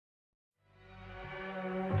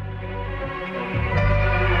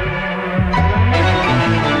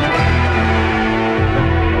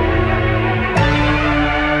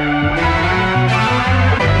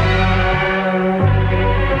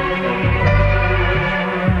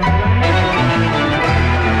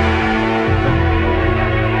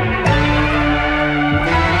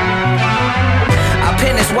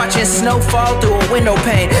watching snow fall through a window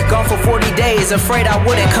pane. Gone for 40 days, afraid I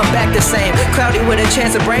wouldn't come back the same. Cloudy with a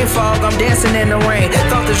chance of brain fog, I'm dancing in the rain.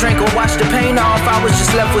 Thought the drink would wash the pain off, I was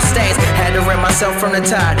just left with stains. Had to rid myself from the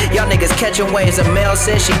tide. Y'all niggas catching waves, a Mel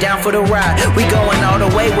says she down for the ride. We going all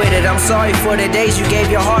the way with it. I'm sorry for the days you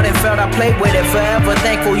gave your heart and felt I played with it. Forever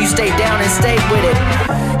thankful you stayed down and stayed with it.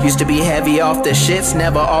 Used to be heavy off the shits,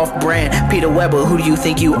 never off brand. Peter Weber, who do you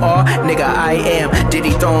think you are? Nigga, I am. Diddy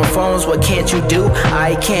throwing phones, what can't you do?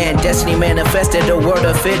 I can. Destiny manifested, the world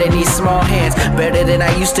of fit in these small hands. Better than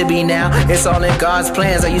I used to be now, it's all in God's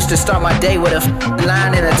plans. I used to start my day with a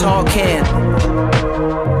line and a tall can.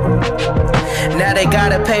 Now they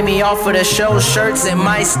gotta pay me off for the show shirts and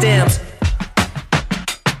my stems.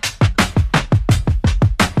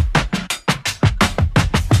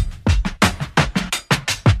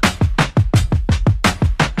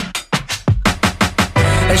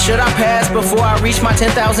 And should I pass before I reach my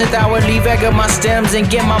 10,000th hour? Leave egg of my stems and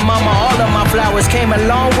get my mama all of my flowers. Came a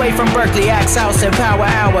long way from Berkeley, Axe House and Power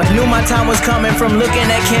Hour. Knew my time was coming from looking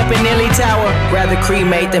at Camp and Nearly Tower. Rather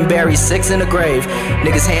cremate than bury 6 in the grave.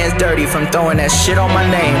 Niggas hands dirty from throwing that shit on my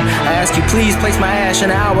name. I ask you please place my ash in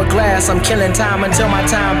an hourglass. I'm killing time until my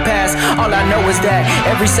time pass. All I know is that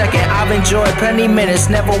every second I've enjoyed plenty minutes.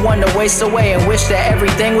 Never one to waste away and wish that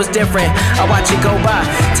everything was different. I watch it go by.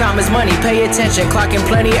 Time is money, pay attention, clocking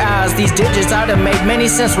plenty eyes. These digits I'd have made many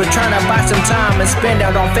cents with trying to buy some time and spend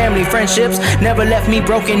out on family friendships. Never left me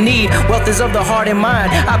broken need. Wealth is of the heart and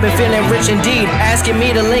mind. I've been feeling rich indeed. Asking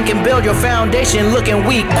me to link and build your foundation, looking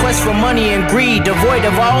weak. Quest for money and greed, devoid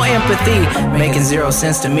of all empathy. Making 0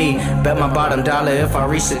 cents to me. Bet my bottom dollar if I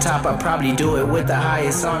reach the top, I'd probably do it with the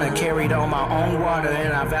highest honor. Carried on my own water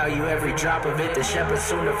and I value every drop of it. The shepherd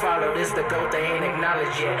soon to follow. This the goat they ain't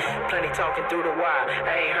acknowledged yet. Plenty talking through the wire.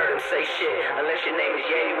 I ain't heard him say shit unless your name is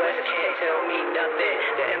Yay West. Can't tell me nothing.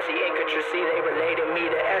 The MC Incatracy, they related me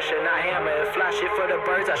to Escher, not Hammer. And fly shit for the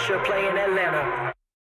birds, I should play in Atlanta.